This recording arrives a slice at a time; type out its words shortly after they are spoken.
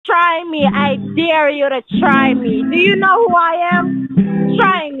Try me. I dare you to try me. Do you know who I am?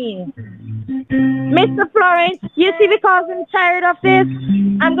 Try me. Mr. Florence, you see, because I'm tired of this,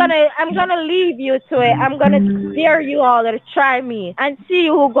 I'm gonna leave you to it. I'm gonna dare you all to try me and see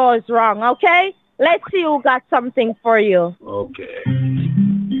who goes wrong, okay? Let's see who got something for you. Okay.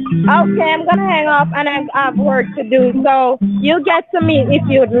 Okay, I'm gonna hang up and I have work to do. So you get to me if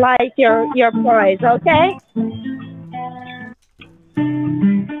you'd like your prize, okay?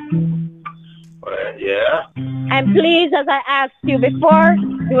 Yeah. And please, as I asked you before,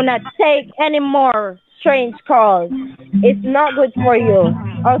 do not take any more strange calls. It's not good for you,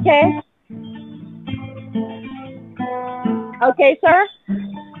 okay? Okay, sir?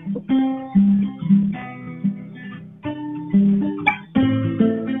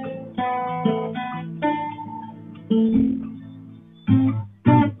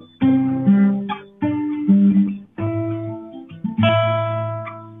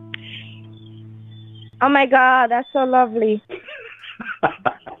 Oh my God, that's so lovely.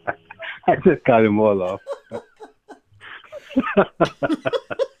 I just cut him all off.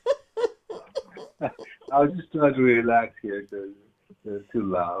 I was just trying to relax here because it's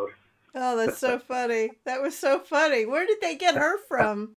too loud. Oh, that's so funny. That was so funny. Where did they get her from?